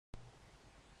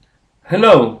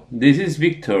Hello, this is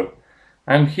Victor.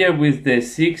 I'm here with the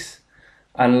sixth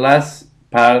and last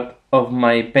part of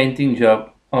my painting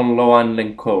job on Louen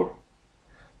Leoncouer.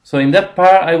 So in that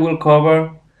part I will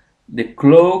cover the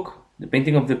cloak, the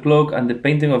painting of the cloak and the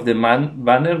painting of the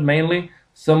banner mainly,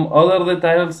 some other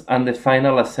details and the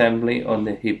final assembly on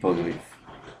the hippogriff.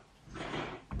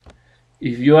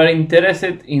 If you are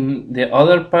interested in the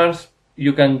other parts,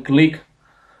 you can click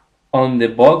on the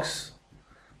box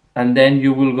and then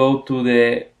you will go to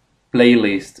the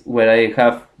playlist where I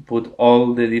have put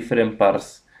all the different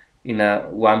parts in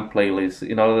one playlist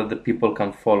in order that the people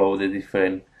can follow the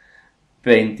different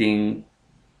painting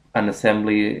and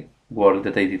assembly work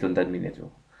that I did on that miniature.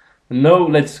 Now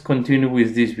let's continue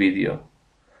with this video.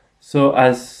 So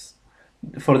as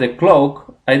for the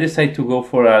cloak, I decided to go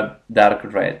for a dark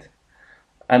red.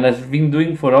 And as I've been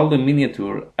doing for all the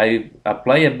miniature, I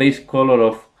apply a base color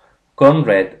of corn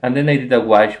red and then I did a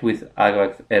wash with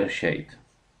agate air shade.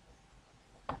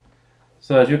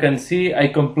 So as you can see, I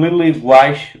completely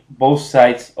wash both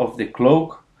sides of the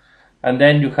cloak and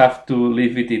then you have to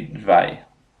leave it dry.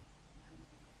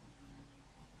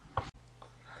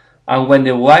 And when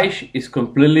the wash is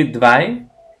completely dry,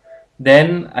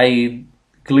 then I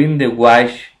clean the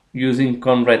wash using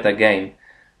corn red again,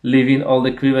 leaving all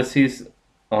the crevices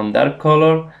on dark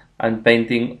color and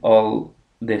painting all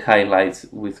the highlights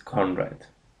with corn red.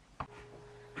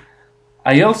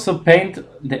 I also paint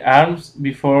the arms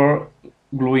before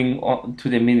gluing on to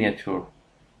the miniature.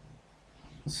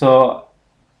 So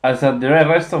as at the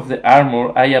rest of the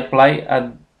armor, I apply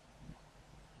a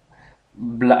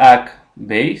black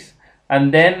base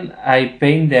and then I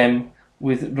paint them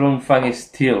with Runfang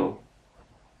steel.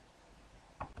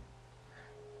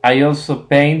 I also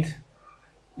paint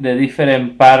the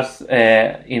different parts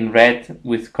in red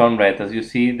with corn red, as you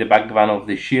see the backbone of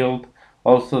the shield,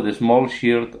 also the small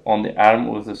shield on the arm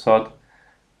with the sword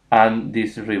and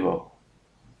this ribbon.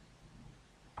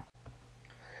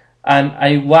 And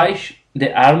I wash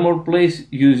the armor plate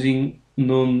using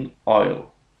Nun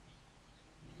oil.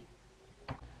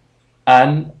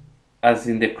 And as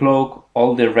in the cloak,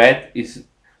 all the red is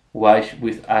washed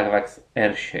with agate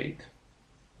air shade.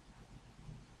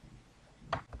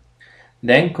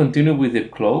 Then continue with the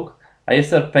cloak. I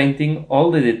start painting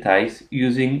all the details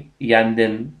using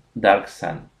Yanden Dark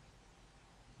Sun.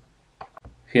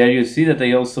 Here you see that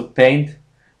I also paint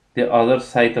the other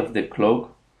side of the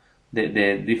cloak, the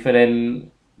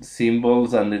different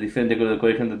symbols and the different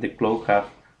decoration that the cloak have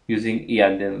using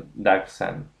Yanden Dark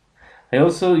Sun. I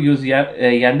also use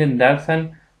Yanden Dark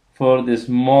Sun for the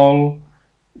small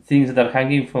things that are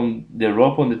hanging from the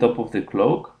rope on the top of the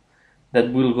cloak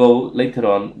that will go later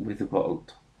on with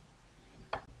gold.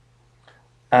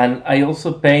 And I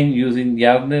also paint using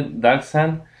Yanden Dark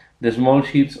Sun the small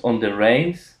ships on the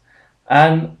reins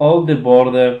and all the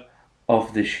border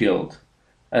of the shield,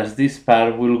 as this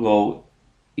part will go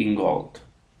in gold.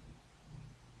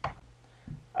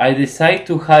 I decide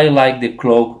to highlight the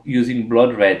cloak using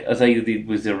blood red as I did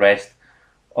with the rest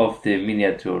of the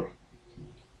miniature.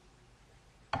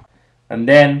 And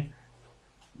then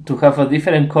to have a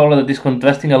different color that is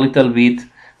contrasting a little bit,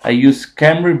 I use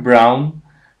Camry Brown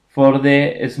for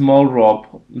the small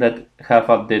rope that have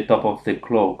at the top of the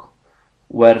cloak,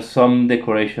 where some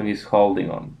decoration is holding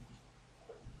on.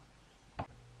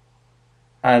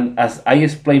 And as I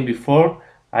explained before,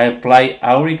 I apply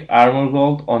Auric Armor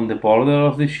Gold on the border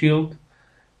of the shield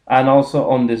and also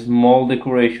on the small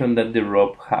decoration that the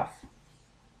rope have.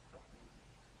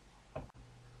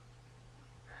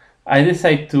 I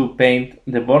decide to paint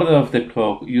the border of the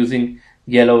cloak using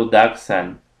Yellow Dark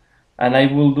Sun, and I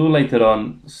will do later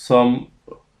on some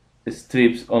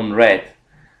strips on red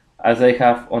as I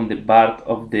have on the back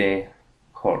of the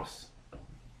horse.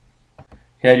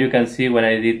 Here you can see when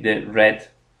I did the red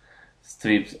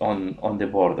strips on the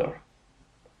border.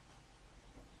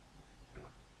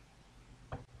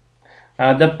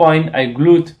 And at that point I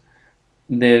glued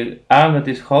the arm that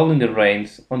is holding the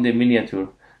reins on the miniature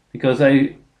because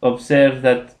I observed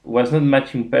that was not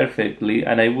matching perfectly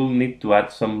and I will need to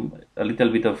add a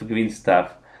little bit of green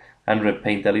stuff and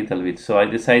repaint a little bit. So I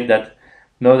decided that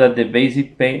now that the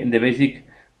basic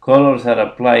colors are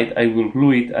applied, I will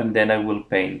glue it and then I will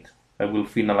paint. I will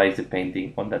finalize the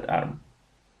painting on that arm.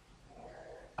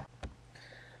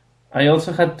 I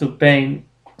also had to paint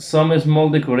some small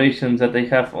decorations that I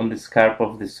have on the scarf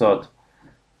of the sword.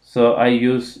 So I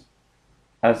use,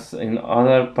 as in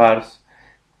other parts,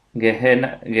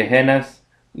 Gehenna's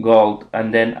gold,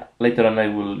 and then later on I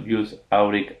will use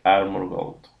Auric Armor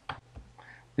Gold.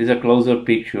 This is a closer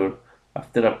picture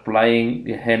after applying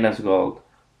Gehenna's gold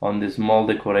on the small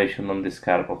decoration on the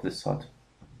scarf of the sword.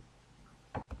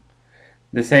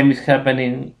 The same is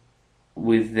happening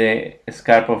with the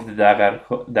scarp of the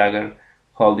dagger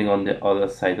holding on the other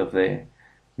side of the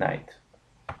knight.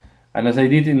 And as I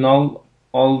did in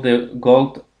all the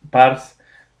gold parts,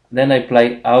 then I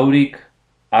apply auric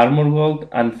armor gold,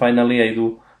 and finally I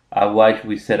do a wash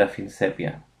with seraphim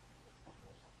sepia.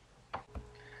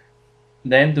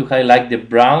 Then to highlight the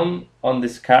brown on the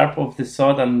scarp of the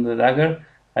sword and the dagger,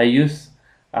 I use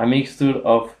a mixture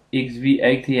of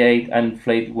XV88 and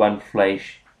Flate 1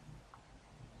 Flesh.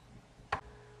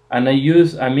 And I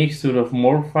use a mixture of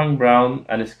Morfang Brown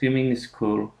and Screaming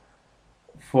Skull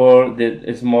for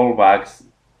the small bags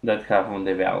that have on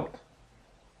the belt.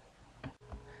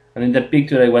 And in the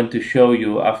picture I want to show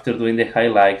you, after doing the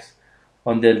highlights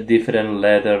on the different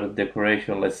leather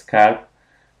decoration like scarf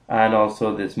and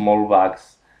also the small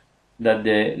bags that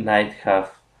the knight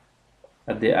have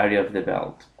at the area of the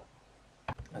belt.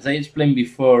 As I explained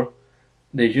before,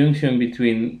 the junction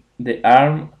between the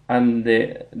arm and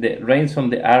the reins on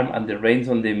the arm and the reins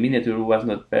on the miniature was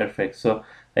not perfect, so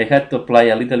I had to apply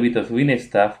a little bit of green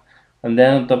stuff, and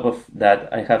then on top of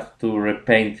that I have to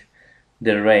repaint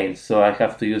the reins, so I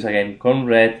have to use again corn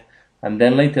red, and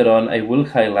then later on I will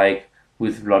highlight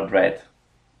with blood red.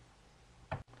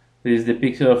 This is the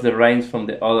picture of the reins from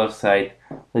the other side.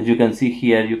 As you can see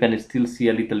here, you can still see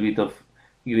a little bit of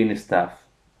green stuff,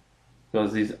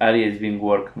 because this area is being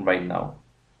worked right now.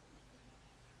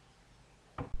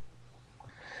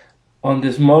 On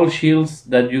the small shields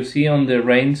that you see on the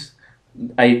reins,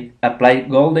 I apply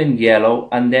golden yellow,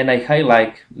 and then I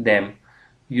highlight them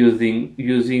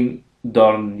using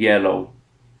dawn yellow.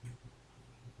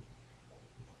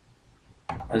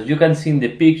 As you can see in the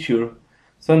picture,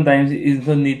 sometimes it's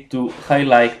no need to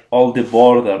highlight all the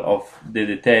border of the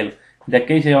detail. In that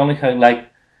case, I only highlight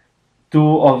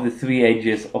 2 of the 3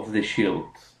 edges of the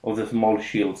shields, of the small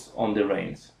shields on the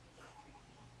reins.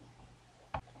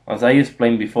 As I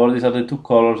explained before, these are the 2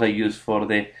 colors I use for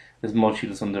the small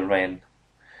shields on the rein.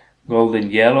 Golden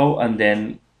yellow, and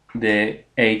then the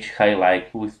edge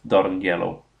highlight with dawn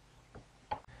yellow.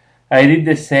 I did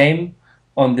the same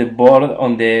on the border,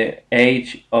 on the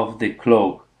edge of the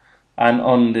cloak, and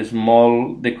on the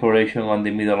small decoration on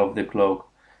the middle of the cloak.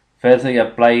 First I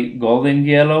apply golden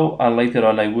yellow, and later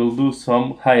on I will do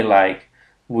some highlight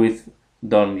with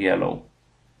dawn yellow.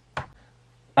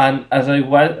 And as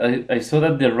I saw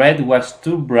that the red was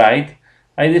too bright,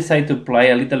 I decided to apply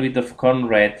a little bit of corn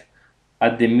red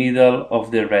at the middle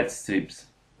of the red strips.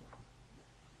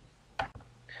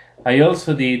 I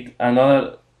also did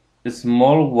another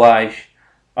small wash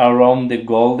around the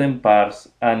golden parts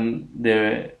and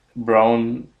the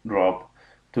brown robe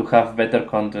to have better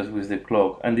contrast with the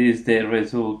cloak, and this is the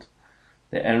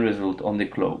end result on the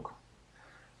cloak.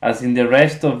 As in the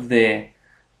rest of the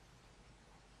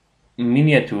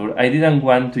miniature, I didn't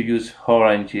want to use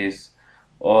oranges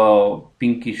or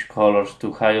pinkish colors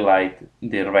to highlight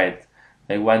the red.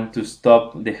 I want to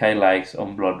stop the highlights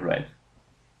on blood red.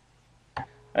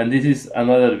 And this is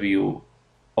another view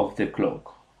of the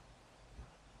cloak.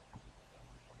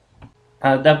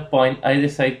 At that point, I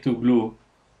decided to glue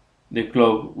the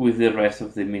cloak with the rest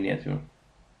of the miniature.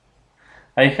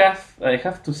 I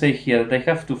have to say here that I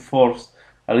have to force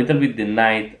a little bit the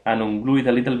knight and unglue it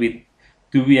a little bit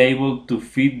to be able to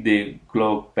fit the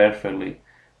cloak perfectly.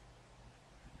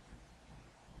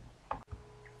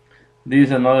 This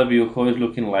is another view of how it's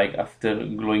looking like after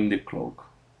gluing the cloak.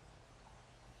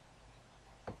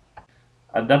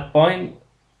 At that point,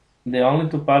 the only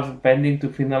 2 parts pending to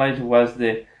finalize was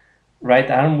the right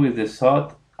arm with the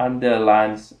sword and the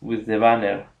lance with the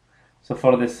banner. So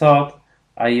for the sword,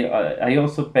 I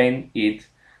also paint it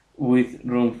with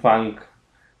Runefang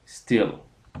steel.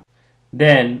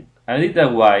 Then I did a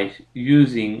wash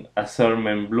using a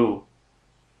Sermon blue.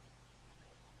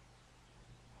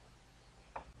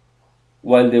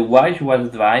 While the wash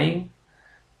was drying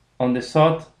on the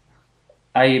sword,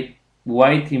 I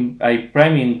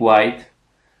prime in white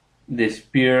the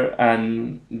spear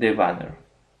and the banner.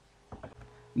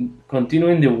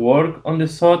 Continuing the work on the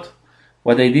sword,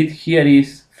 what I did here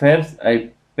is first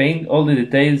I paint all the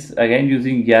details again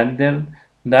using Yander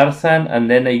Darsan, and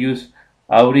then I use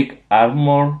auric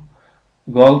armor,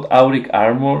 gold auric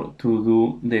armor to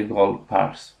do the gold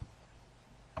parts.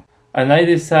 And I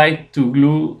decided to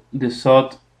glue the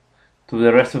sword to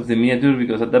the rest of the miniature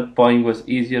because at that point it was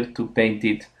easier to paint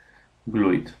it,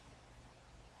 glue it.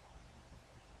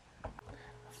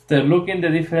 After looking at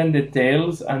the different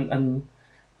details and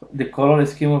the color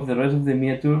scheme of the rest of the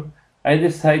miniature, I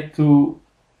decided to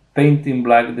paint in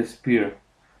black the spear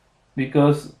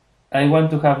because I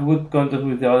want to have good contrast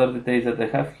with the other details that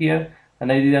I have here,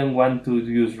 and I didn't want to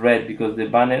use red because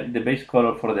the base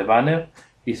color for the banner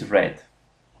is red.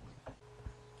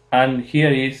 And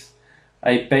here is,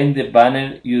 I paint the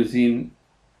banner using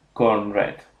corn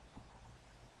red.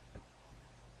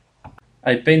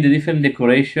 I paint the different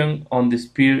decoration on the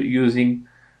spear using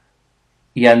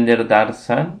Yander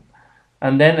Darsan,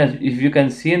 and then if you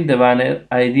can see in the banner,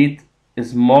 I did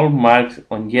small marks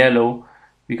on yellow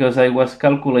because I was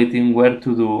calculating where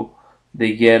to do the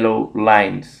yellow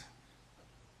lines.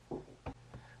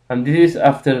 And this is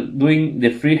after doing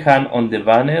the freehand on the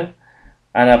banner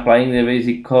and applying the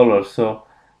basic color. So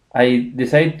I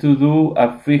decided to do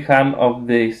a freehand of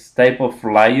this type of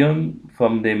lion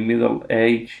from the Middle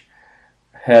Age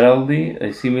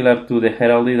heraldry, similar to the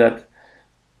heraldry that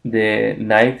the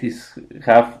knight is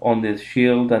half on the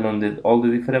shield and on all the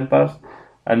different parts,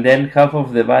 and then half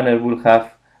of the banner will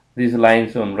have these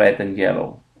lines on red and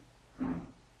yellow.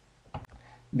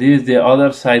 This is the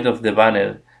other side of the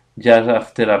banner, just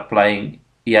after applying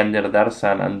Yander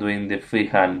Darsan and doing the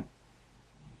freehand.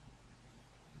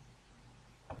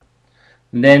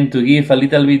 Then to give a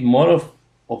little bit more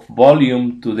of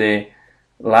volume to the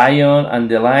lion and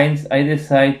the lines, I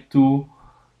decided to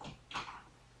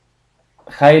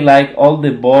highlight all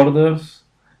the borders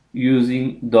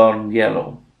using Dorn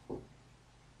Yellow.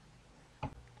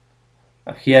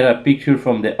 Here a picture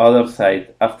from the other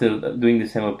side after doing the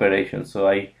same operation. So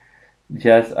I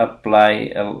just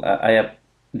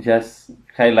just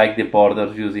highlight the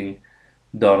borders using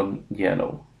Dorn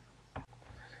Yellow.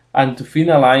 And to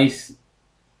finalize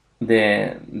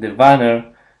the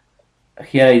banner,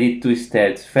 here I did two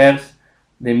steps. First,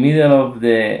 the middle of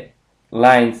the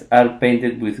lines are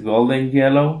painted with golden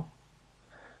yellow,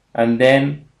 and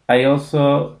then I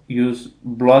also use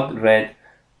blood red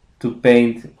to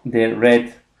paint the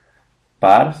red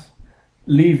parts,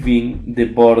 leaving the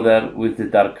border with the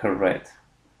darker red.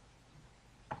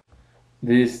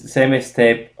 This same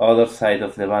step other side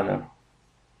of the banner.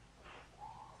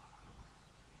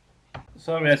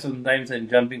 Sorry, sometimes I'm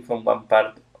jumping from one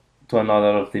part to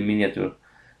another of the miniature,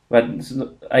 but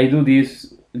I do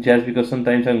this just because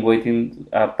sometimes I'm waiting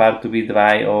a part to be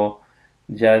dry, or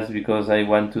just because I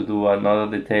want to do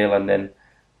another detail and then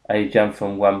I jump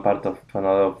from one part to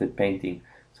another of the painting.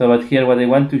 So, but here what I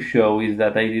want to show is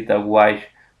that I did a wash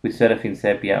with Seraphim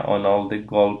Sepia on all the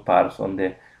gold parts on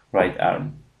the right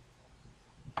arm.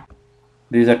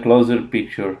 This is a closer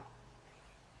picture.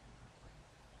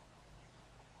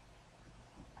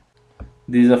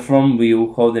 This is a front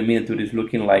view how the miniature is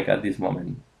looking like at this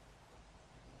moment.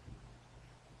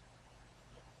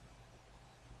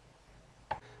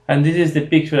 And this is the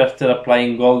picture after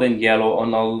applying golden yellow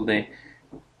on all the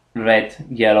red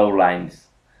yellow lines.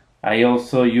 I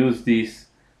also use this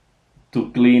to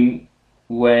clean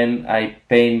when I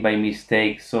paint by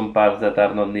mistake some parts that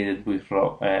are not needed with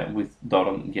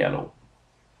Dorn Yellow.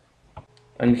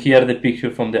 And here the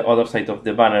picture from the other side of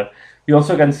the banner. You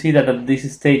also can see that at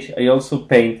this stage I also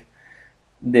paint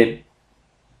the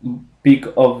peak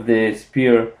of the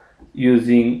spear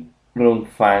using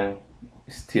Rungfang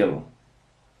steel.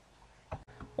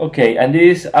 Okay, and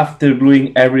this is after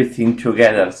gluing everything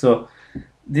together. So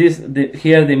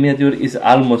here the miniature is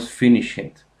almost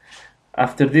finished.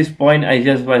 After this point I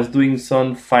just was doing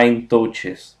some fine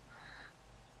touches.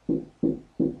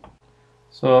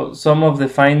 So some of the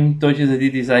fine touches I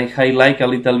did is I highlight a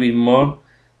little bit more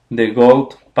the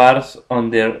gold parts on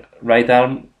the right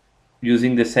arm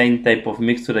using the same type of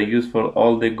mixture I use for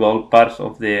all the gold parts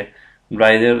of the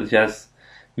rider, just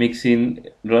mixing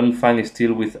Runfang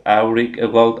steel with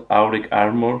gold auric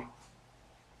armor.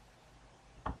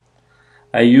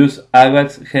 I use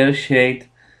Agate's hair shade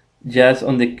just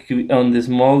on the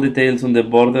small details on the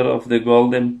border of the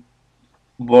golden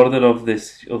border of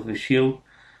the shield,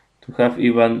 to have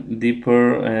even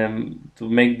deeper, to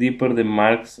make deeper the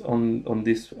marks on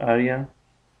this area.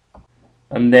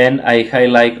 And then I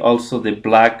highlight also the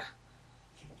black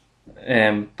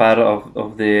part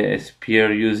of the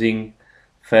spear using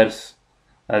first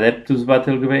Adeptus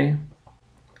Battle Grey,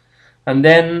 and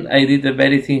then I did a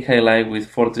very thin highlight with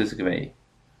Fortress Grey.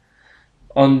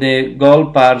 On the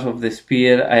gold parts of the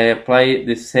spear I apply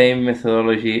the same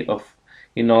methodology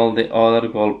in all the other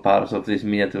gold parts of this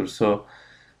miniature. So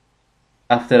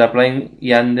after applying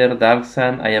Yander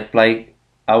Darksan, I applied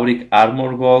Auric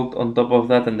Armor Gold on top of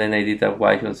that, and then I did a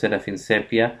white on Seraphim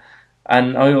Sepia,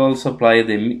 and I also applied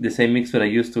the same mixture I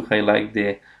used to highlight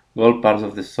the gold parts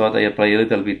of the sword. I apply a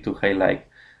little bit to highlight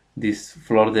this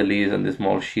fleur-de-lis and the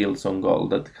small shields on gold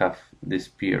that have the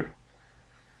spear.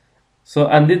 So,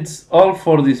 and it's all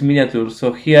for this miniature.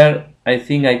 So here I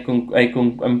think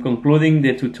I'm concluding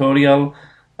the tutorial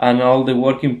and all the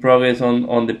work in progress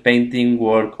on the painting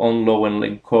work on Louen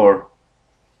Leoncouer.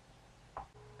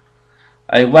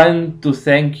 I want to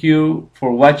thank you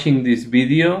for watching this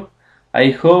video.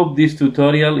 I hope this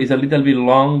tutorial is a little bit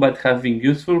long but has been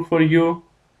useful for you.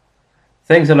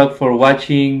 Thanks a lot for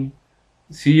watching.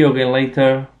 See you again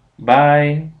later.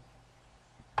 Bye.